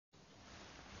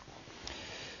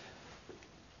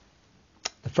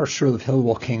first rule of hill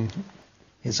walking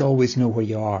is always know where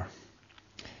you are.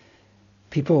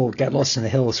 People get lost in the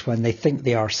hills when they think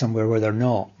they are somewhere where they're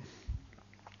not.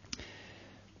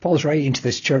 Paul's writing to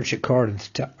this church at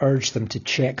Corinth to urge them to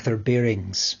check their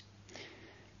bearings.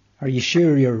 Are you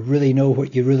sure you really know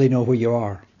where you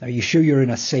are? Are you sure you're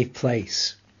in a safe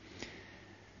place?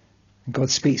 And God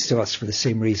speaks to us for the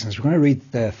same reasons. We're going to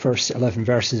read the first 11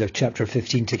 verses of chapter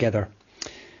 15 together.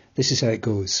 This is how it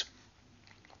goes.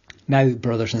 Now,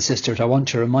 brothers and sisters, I want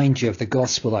to remind you of the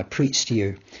gospel I preached to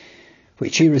you,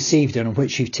 which you received and on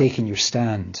which you've taken your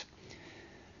stand.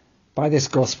 By this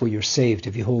gospel you're saved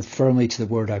if you hold firmly to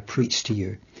the word I preached to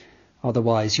you.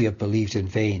 Otherwise you have believed in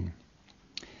vain.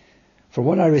 For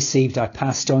what I received I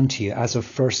passed on to you as of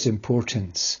first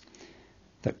importance,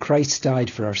 that Christ died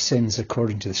for our sins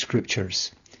according to the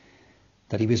Scriptures,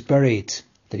 that he was buried,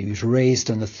 that he was raised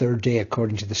on the third day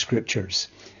according to the Scriptures,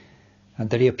 and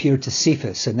that he appeared to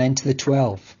Cephas and then to the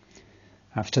 12.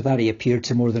 After that he appeared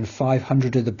to more than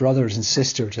 500 of the brothers and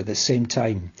sisters at the same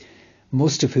time,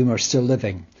 most of whom are still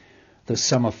living, though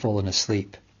some have fallen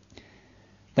asleep.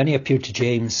 Then he appeared to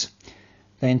James,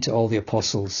 then to all the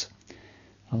apostles,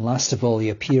 and last of all he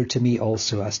appeared to me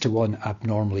also as to one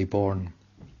abnormally born.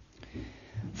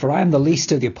 For I am the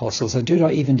least of the apostles, and do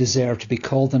not even deserve to be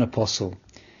called an apostle,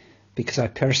 because I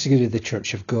persecuted the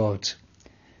church of God.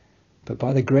 But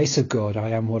by the grace of God I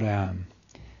am what I am,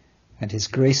 and his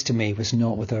grace to me was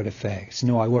not without effect.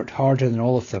 No, I worked harder than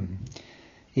all of them,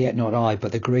 yet not I,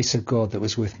 but the grace of God that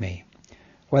was with me.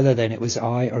 Whether then it was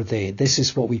I or they, this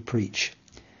is what we preach,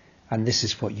 and this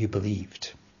is what you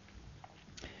believed.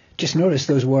 Just notice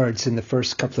those words in the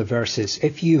first couple of verses.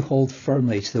 If you hold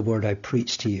firmly to the word I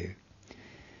preached to you.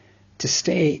 To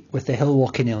stay with the hill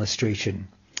walking illustration,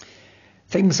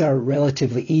 things are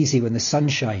relatively easy when the sun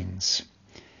shines.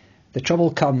 The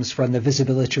trouble comes when the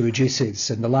visibility reduces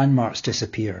and the landmarks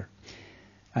disappear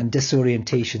and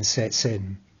disorientation sets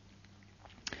in.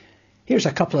 Here's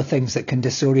a couple of things that can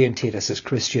disorientate us as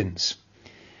Christians.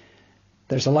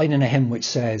 There's a line in a hymn which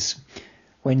says,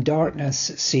 when darkness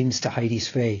seems to hide his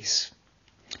face,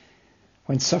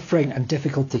 when suffering and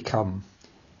difficulty come,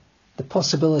 the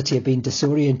possibility of being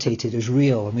disorientated is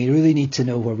real and we really need to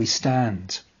know where we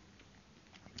stand.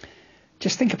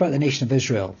 Just think about the nation of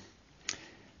Israel,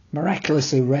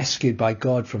 miraculously rescued by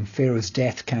God from Pharaoh's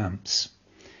death camps.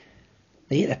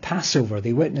 They ate the Passover,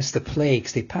 they witnessed the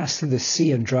plagues, they passed through the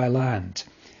sea on dry land.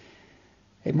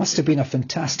 It must have been a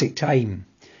fantastic time.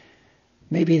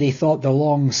 Maybe they thought the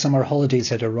long summer holidays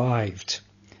had arrived.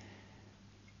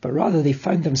 But rather they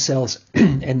found themselves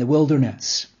in the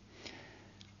wilderness.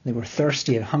 They were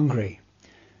thirsty and hungry.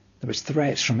 There was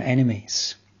threats from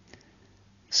enemies.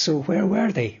 So where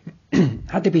were they?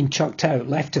 Had they been chucked out,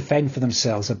 left to fend for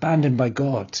themselves, abandoned by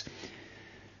God?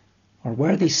 Or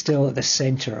were they still at the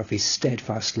centre of his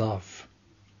steadfast love?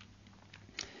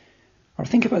 Or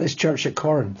think about this church at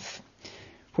Corinth,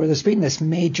 where there's been this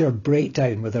major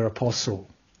breakdown with their apostle.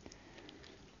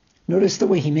 Notice the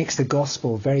way he makes the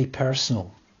gospel very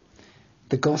personal.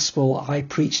 The gospel I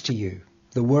preach to you,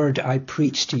 the word I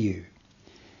preach to you.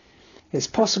 It's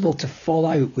possible to fall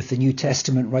out with the New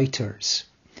Testament writers.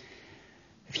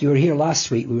 If you were here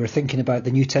last week, we were thinking about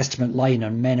the New Testament line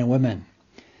on men and women.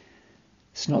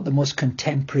 It's not the most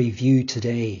contemporary view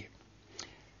today.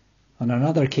 On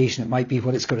another occasion, it might be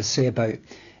what it's got to say about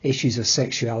issues of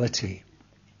sexuality.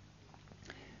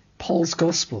 Paul's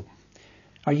gospel.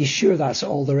 Are you sure that's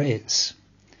all there is?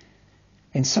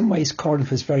 In some ways,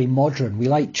 Corinth was very modern. We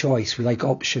like choice. We like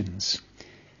options.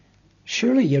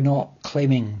 Surely you're not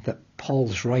claiming that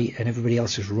Paul's right and everybody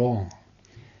else is wrong.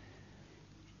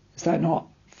 Is that not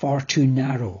far too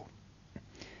narrow?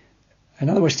 In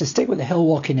other words, to stick with the hill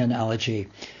walking analogy,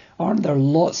 aren't there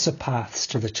lots of paths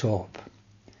to the top?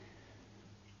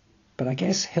 But I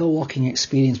guess hill walking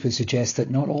experience would suggest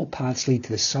that not all paths lead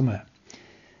to the summit.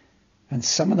 And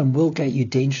some of them will get you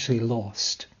dangerously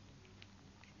lost.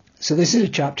 So this is a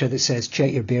chapter that says,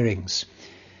 check your bearings.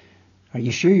 Are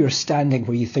you sure you're standing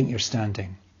where you think you're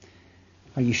standing?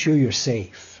 Are you sure you're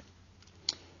safe?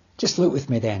 Just look with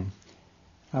me then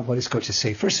at what it's got to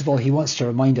say. First of all, he wants to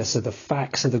remind us of the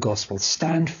facts of the gospel.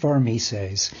 Stand firm, he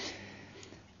says,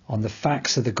 on the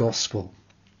facts of the gospel.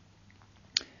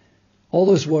 All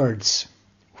those words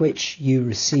which you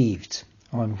received,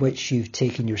 on which you've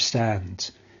taken your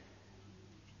stand,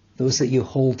 those that you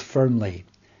hold firmly,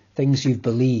 things you've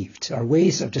believed, are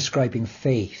ways of describing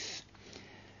faith.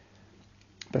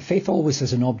 But faith always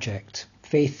has an object.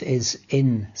 Faith is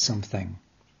in something.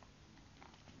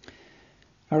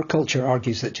 Our culture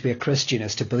argues that to be a Christian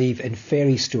is to believe in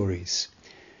fairy stories.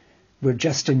 We're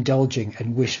just indulging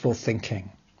in wishful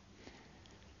thinking.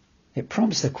 It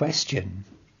prompts the question,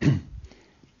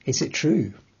 is it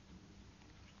true?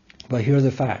 Well, here are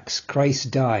the facts.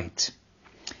 Christ died.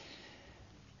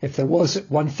 If there was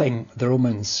one thing the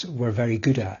Romans were very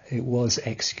good at, it was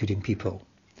executing people.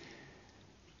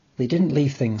 They didn't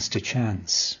leave things to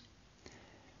chance.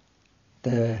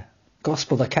 The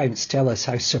Gospel accounts tell us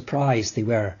how surprised they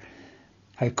were,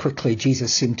 how quickly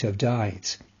Jesus seemed to have died.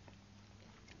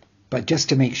 But just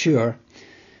to make sure,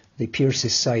 they pierced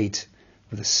his side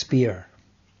with a spear.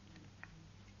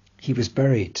 He was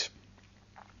buried.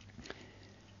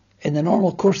 In the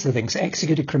normal course of things,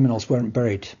 executed criminals weren't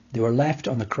buried. They were left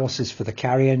on the crosses for the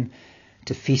carrion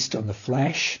to feast on the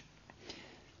flesh.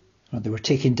 Or they were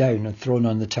taken down and thrown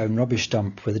on the town rubbish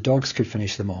dump where the dogs could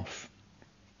finish them off.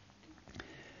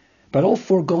 But all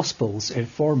four Gospels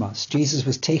inform us Jesus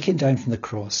was taken down from the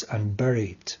cross and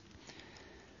buried.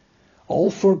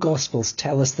 All four Gospels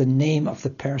tell us the name of the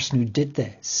person who did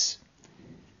this.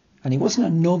 And he wasn't a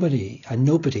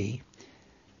nobody.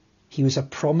 He was a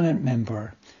prominent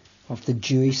member of the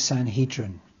Jewish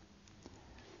Sanhedrin.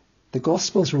 The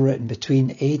Gospels were written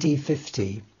between AD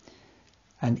 50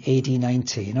 and AD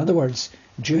 90. In other words,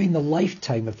 during the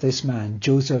lifetime of this man,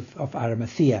 Joseph of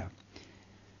Arimathea.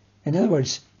 In other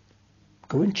words,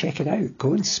 go and check it out.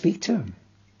 Go and speak to him.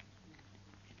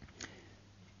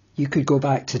 You could go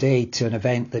back today to an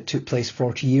event that took place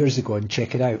 40 years ago and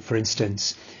check it out. For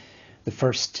instance, the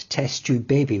first test tube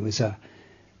baby was a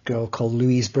girl called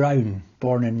Louise Brown,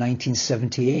 born in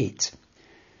 1978.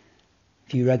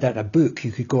 If you read that in a book,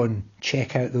 you could go and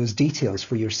check out those details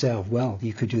for yourself. Well,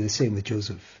 you could do the same with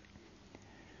Joseph.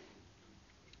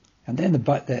 And then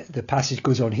the passage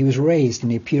goes on. He was raised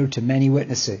and he appeared to many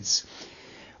witnesses.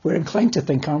 We're inclined to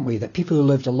think, aren't we, that people who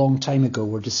lived a long time ago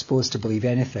were disposed to believe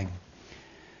anything.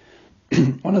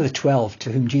 One of the 12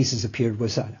 to whom Jesus appeared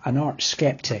was an arch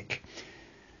skeptic.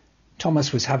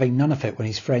 Thomas was having none of it when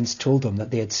his friends told him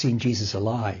that they had seen Jesus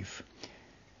alive.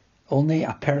 Only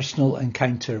a personal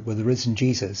encounter with the risen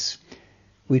Jesus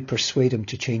would persuade him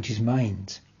to change his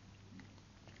mind.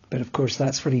 But of course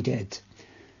that's what he did,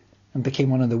 and became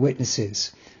one of the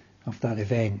witnesses of that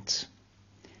event.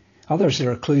 Others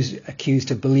are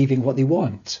accused of believing what they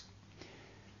want.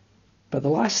 But the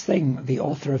last thing the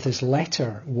author of this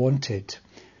letter wanted,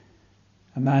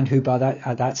 a man who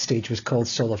at that stage was called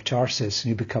Saul of Tarsus and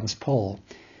who becomes Paul,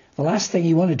 the last thing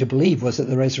he wanted to believe was that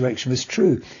the resurrection was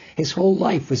true. His whole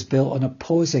life was built on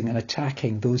opposing and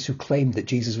attacking those who claimed that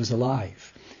Jesus was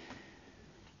alive.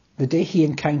 The day he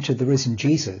encountered the risen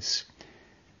Jesus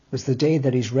was the day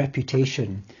that his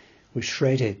reputation was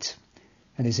shredded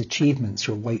and his achievements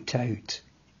were wiped out.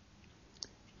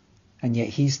 And yet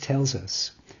he tells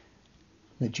us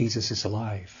that Jesus is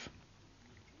alive.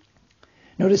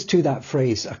 Notice too that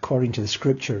phrase, according to the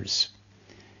scriptures.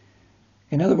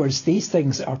 In other words, these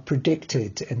things are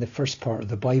predicted in the first part of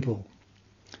the Bible.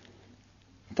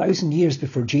 1,000 years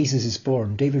before Jesus is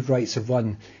born, David writes of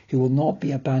one who will not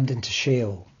be abandoned to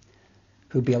Sheol,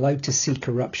 who will be allowed to see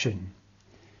corruption.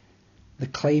 The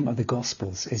claim of the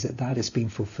Gospels is that that is being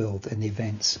fulfilled in the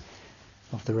events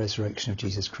of the resurrection of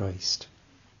Jesus Christ.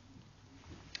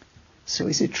 So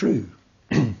is it true?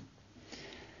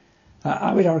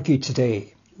 I would argue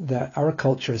today that our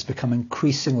culture has become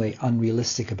increasingly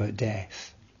unrealistic about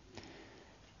death.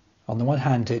 On the one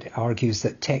hand, it argues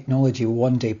that technology will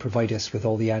one day provide us with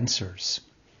all the answers.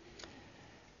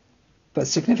 But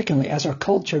significantly, as our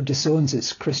culture disowns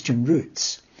its Christian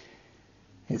roots,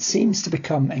 it seems to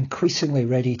become increasingly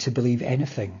ready to believe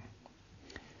anything.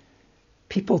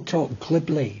 People talk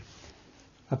glibly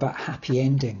about happy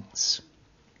endings.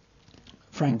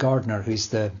 Frank Gardner, who's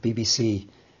the BBC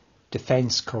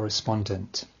defence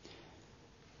correspondent,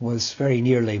 was very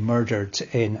nearly murdered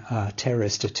in a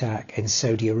terrorist attack in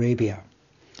Saudi Arabia.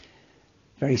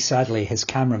 Very sadly, his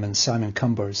cameraman, Simon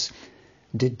Cumbers,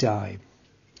 did die.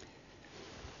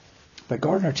 But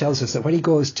Gardner tells us that when he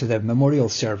goes to the memorial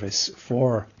service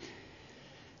for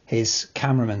his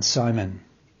cameraman, Simon,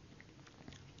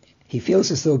 he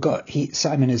feels as though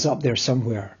Simon is up there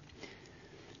somewhere.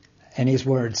 In his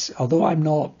words, although I'm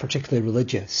not particularly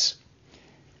religious,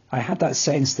 I had that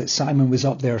sense that Simon was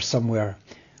up there somewhere,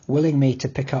 willing me to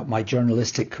pick up my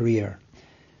journalistic career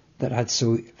that had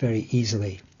so very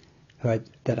easily,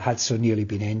 that had so nearly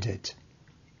been ended.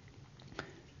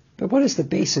 But what is the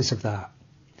basis of that?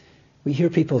 We hear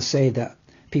people say that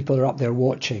people are up there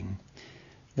watching,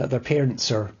 that their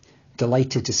parents are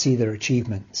delighted to see their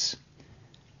achievements.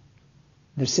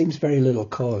 There seems very little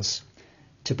cause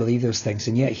to believe those things,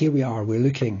 and yet here we are, we're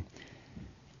looking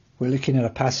at a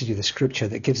passage of the scripture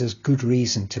that gives us good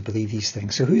reason to believe these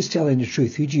things. So who's telling the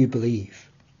truth? Who do you believe?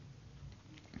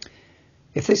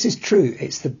 If this is true,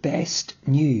 it's the best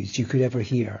news you could ever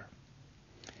hear.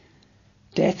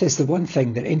 Death is the one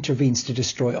thing that intervenes to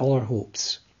destroy all our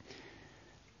hopes.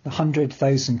 The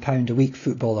 £100,000 a week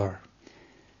footballer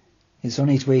is on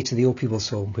his way to the old people's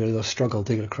home where they'll struggle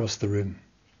to get across the room.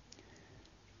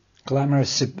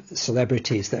 Glamorous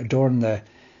celebrities that adorn the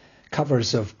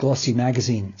covers of glossy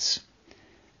magazines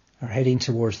are heading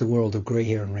towards the world of grey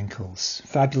hair and wrinkles.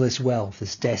 Fabulous wealth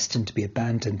is destined to be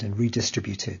abandoned and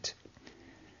redistributed.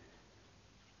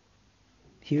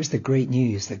 Here's the great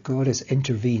news that God has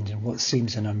intervened in what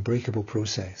seems an unbreakable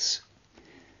process.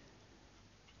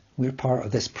 We're part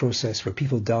of this process where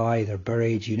people die, they're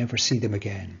buried, you never see them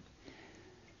again.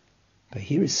 But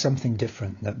here is something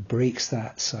different that breaks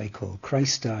that cycle.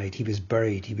 Christ died, he was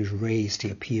buried, he was raised, he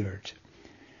appeared.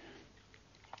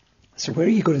 So where are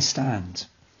you going to stand?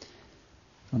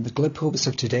 On the glib hopes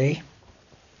of today?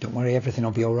 Don't worry, everything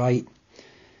will be all right.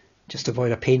 Just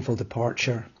avoid a painful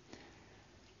departure.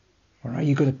 Or are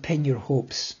you going to pin your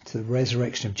hopes to the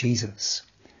resurrection of Jesus?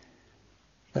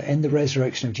 That in the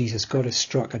resurrection of Jesus, God has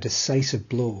struck a decisive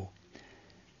blow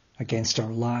against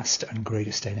our last and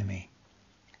greatest enemy.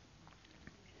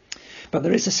 But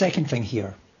there is a second thing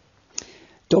here.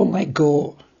 Don't let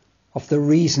go of the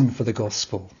reason for the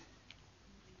gospel.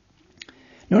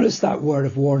 Notice that word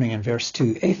of warning in verse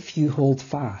 2, if you hold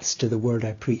fast to the word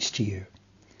I preached to you.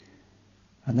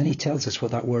 And then he tells us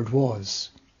what that word was.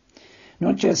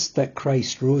 Not just that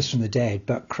Christ rose from the dead,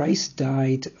 but Christ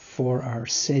died for our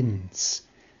sins,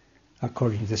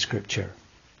 according to the scripture.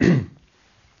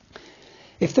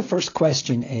 If the first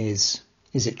question is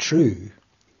it true?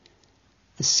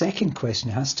 The second question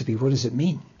has to be, what does it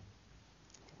mean?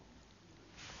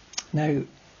 Now,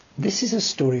 this is a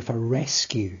story of a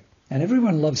rescue. And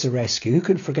everyone loves a rescue. Who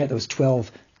can forget those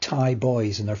 12 Thai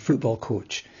boys and their football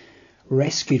coach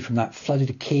rescued from that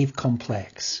flooded cave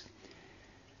complex?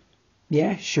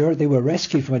 Yeah, sure, they were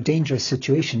rescued from a dangerous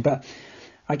situation, but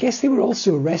I guess they were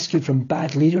also rescued from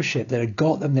bad leadership that had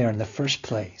got them there in the first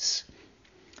place.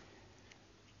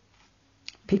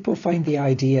 People find the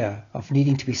idea of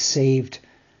needing to be saved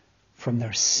from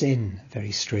their sin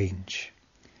very strange.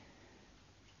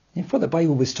 If what the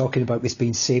Bible was talking about was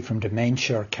being saved from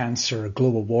dementia or cancer or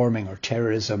global warming or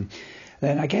terrorism,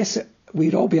 then I guess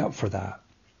we'd all be up for that.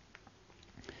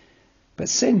 But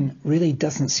sin really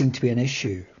doesn't seem to be an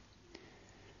issue.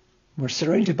 We're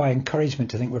surrounded by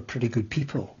encouragement to think we're pretty good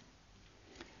people.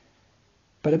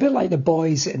 But a bit like the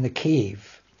boys in the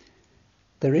cave,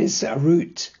 there is a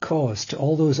root cause to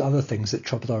all those other things that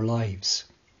trouble our lives.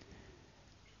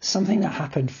 Something that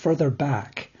happened further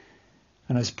back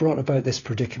and has brought about this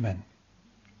predicament.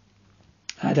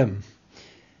 Adam,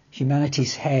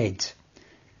 humanity's head,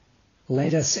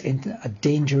 led us in a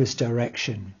dangerous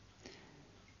direction,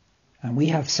 and we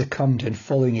have succumbed in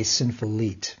following his sinful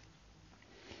lead.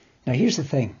 Now here's the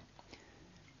thing.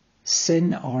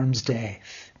 Sin arms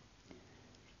death.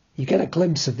 You get a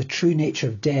glimpse of the true nature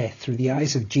of death through the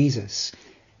eyes of Jesus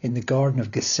in the Garden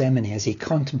of Gethsemane as he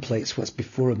contemplates what's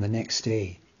before him the next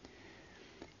day.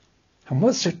 And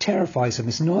what so terrifies him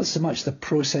is not so much the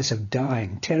process of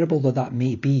dying, terrible though that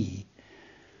may be,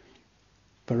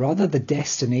 but rather the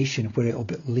destination where it will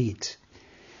lead.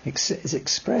 It's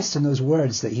expressed in those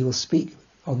words that he will speak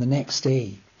on the next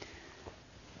day.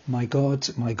 My God,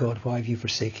 why have you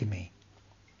forsaken me?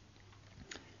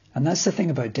 And that's the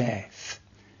thing about death.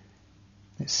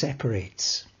 It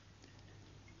separates.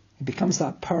 It becomes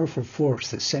that powerful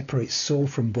force that separates soul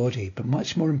from body, but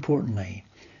much more importantly,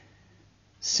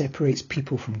 separates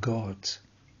people from God.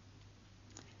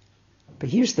 But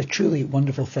here's the truly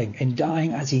wonderful thing. In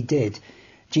dying as he did,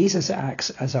 Jesus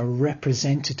acts as a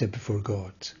representative before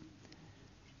God.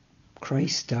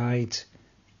 Christ died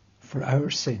for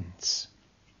our sins.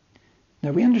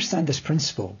 Now we understand this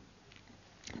principle.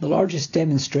 The largest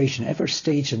demonstration ever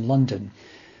staged in London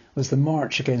was the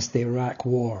march against the Iraq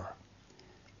War.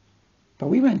 But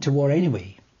we went to war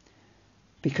anyway,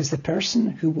 because the person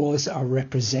who was our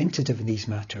representative in these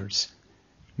matters,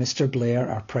 Mr. Blair,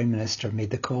 our Prime Minister,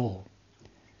 made the call.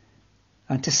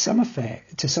 And to some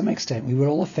extent, we were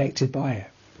all affected by it.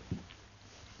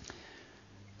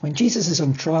 When Jesus is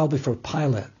on trial before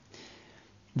Pilate,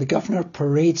 the governor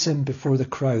parades him before the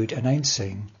crowd,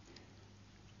 announcing,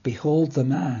 "Behold the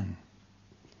man."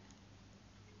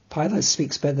 Pilate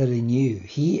speaks better than you.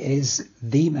 He is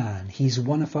the man. He's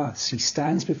one of us. He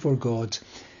stands before God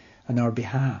on our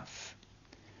behalf.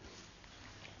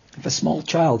 If a small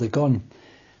child had gone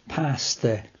past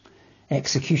the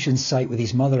execution site with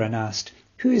his mother and asked,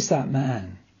 "Who is that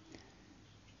man?"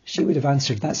 she would have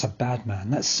answered, "That's a bad man.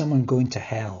 That's someone going to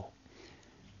hell."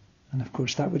 And of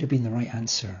course, that would have been the right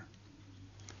answer.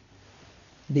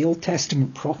 The Old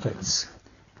Testament prophets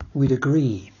would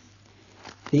agree.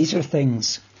 These are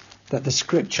things that the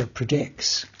Scripture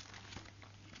predicts.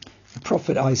 The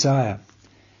prophet Isaiah,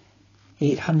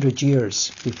 800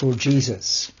 years before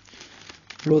Jesus,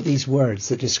 wrote these words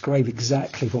that describe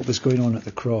exactly what was going on at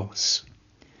the cross.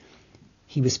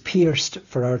 He was pierced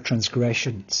for our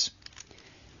transgressions.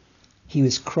 He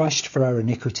was crushed for our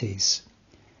iniquities.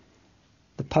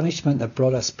 The punishment that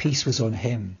brought us peace was on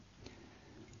him,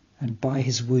 and by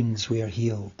his wounds we are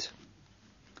healed.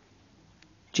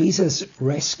 Jesus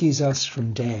rescues us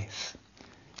from death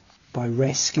by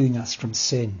rescuing us from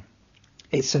sin.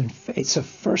 It's of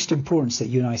first importance that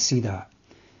you and I see that.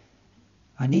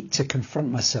 I need to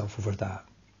confront myself over that.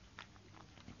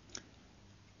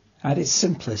 At its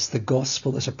simplest, the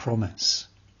gospel is a promise.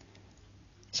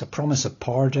 It's a promise of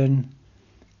pardon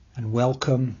and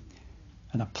welcome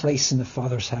and a place in the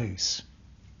Father's house.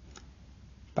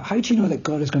 But how do you know that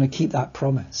God is going to keep that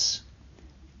promise?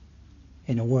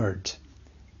 In a word,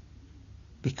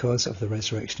 because of the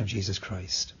resurrection of Jesus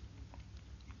Christ.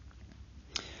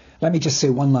 Let me just say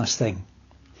one last thing.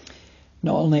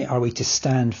 Not only are we to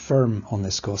stand firm on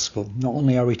this gospel, not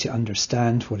only are we to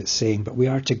understand what it's saying, but we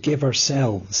are to give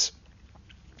ourselves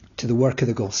to the work of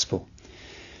the gospel.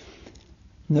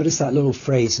 Notice that little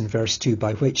phrase in verse 2,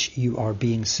 by which you are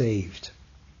being saved.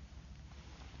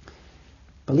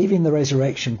 Believing the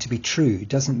resurrection to be true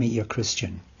doesn't make you a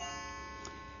Christian.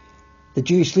 The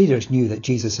Jewish leaders knew that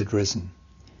Jesus had risen,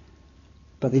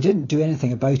 but they didn't do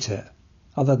anything about it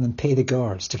other than pay the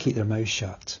guards to keep their mouths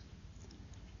shut.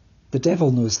 The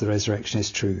devil knows the resurrection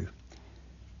is true,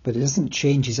 but it doesn't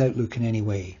change his outlook in any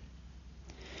way.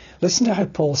 Listen to how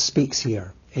Paul speaks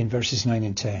here in verses 9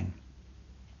 and 10.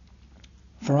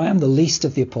 For I am the least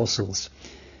of the apostles,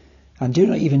 and do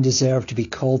not even deserve to be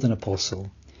called an apostle,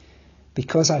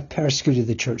 because I persecuted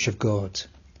the church of God.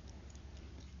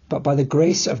 But by the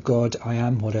grace of God I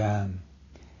am what I am,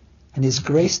 and his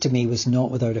grace to me was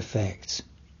not without effect.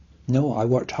 No, I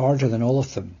worked harder than all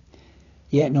of them,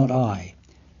 yet not I,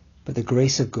 but the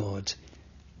grace of God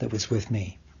that was with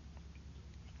me.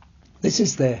 This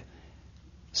is the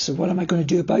so what am I going to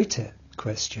do about it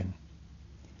question.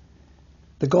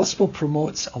 The gospel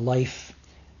promotes a life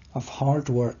of hard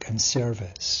work and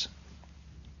service.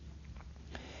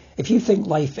 If you think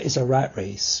life is a rat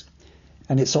race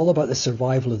and it's all about the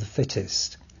survival of the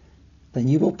fittest, then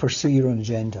you will pursue your own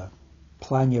agenda,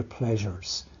 plan your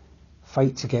pleasures,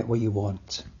 fight to get what you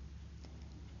want.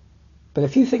 But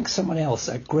if you think someone else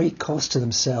at great cost to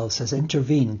themselves has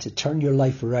intervened to turn your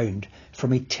life around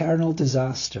from eternal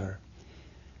disaster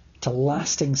to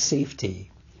lasting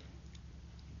safety,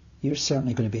 you're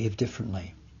certainly going to behave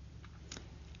differently.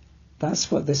 That's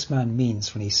what this man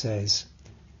means when he says,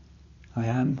 I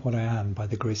am what I am by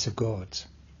the grace of God.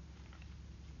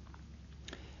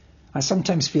 I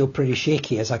sometimes feel pretty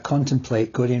shaky as I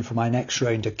contemplate going in for my next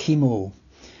round of chemo.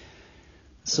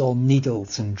 It's all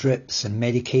needles and drips and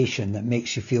medication that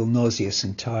makes you feel nauseous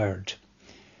and tired.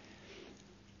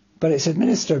 But it's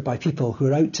administered by people who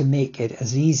are out to make it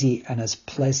as easy and as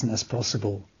pleasant as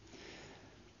possible.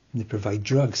 And they provide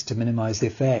drugs to minimise the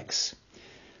effects.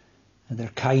 And they're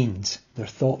kind, they're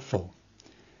thoughtful.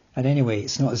 And anyway,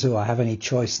 it's not as though I have any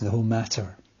choice in the whole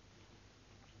matter.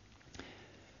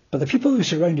 But the people who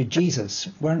surrounded Jesus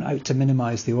weren't out to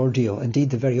minimise the ordeal, indeed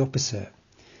the very opposite.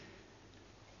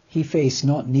 He faced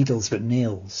not needles but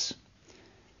nails.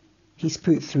 He's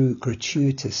put through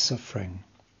gratuitous suffering.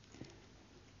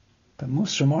 But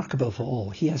most remarkable of all,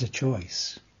 he has a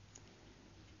choice.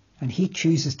 And he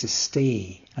chooses to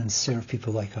stay and serve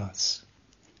people like us.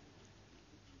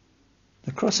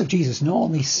 The cross of Jesus not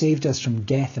only saved us from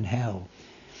death and hell,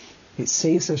 it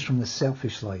saves us from the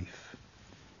selfish life.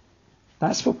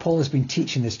 That's what Paul has been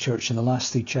teaching this church in the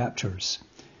last 3 chapters.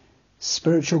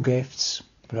 Spiritual gifts,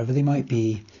 whatever they might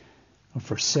be, are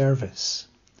for service.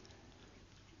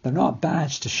 They're not a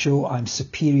badge to show I'm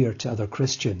superior to other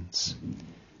Christians.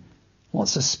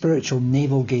 Lots of spiritual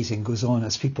navel-gazing goes on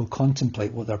as people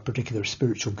contemplate what their particular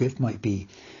spiritual gift might be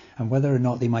and whether or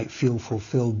not they might feel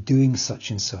fulfilled doing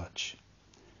such and such.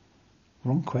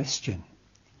 Wrong question.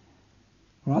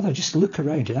 Rather, just look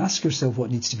around and ask yourself what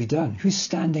needs to be done. Who's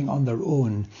standing on their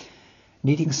own,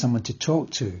 needing someone to talk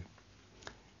to?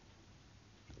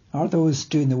 Are those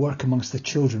doing the work amongst the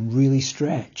children really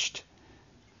stretched?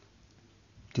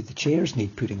 Do the chairs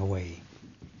need putting away?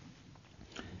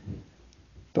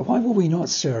 But why will we not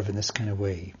serve in this kind of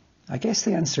way? I guess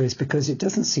the answer is because it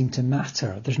doesn't seem to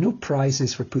matter. There's no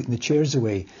prizes for putting the chairs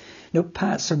away, no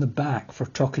pats on the back for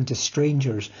talking to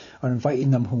strangers or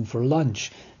inviting them home for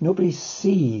lunch. Nobody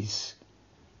sees,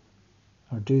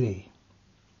 or do they?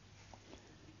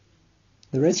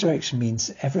 The resurrection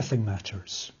means everything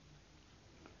matters.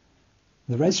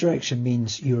 The resurrection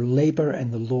means your labour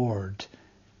in the Lord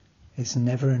is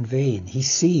never in vain. He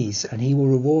sees and he will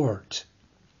reward.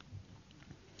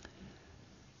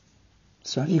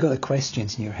 So have you got the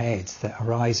questions in your head that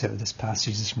arise out of this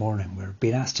passage this morning? We're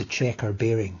being asked to check our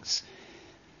bearings,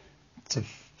 to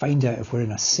find out if we're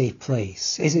in a safe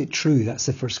place. Is it true? That's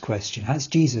the first question. Has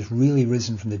Jesus really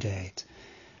risen from the dead?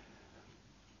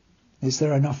 Is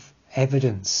there enough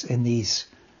evidence in these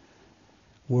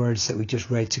words that we just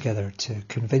read together to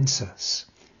convince us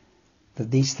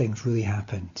that these things really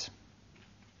happened?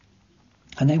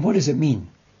 And then what does it mean?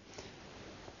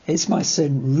 Is my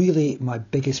sin really my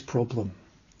biggest problem?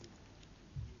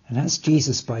 And has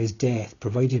Jesus, by his death,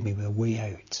 provided me with a way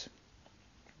out?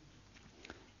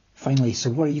 Finally, so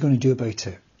what are you going to do about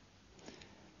it?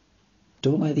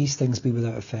 Don't let these things be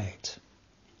without effect.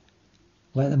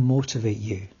 Let them motivate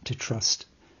you to trust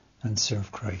and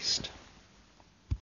serve Christ.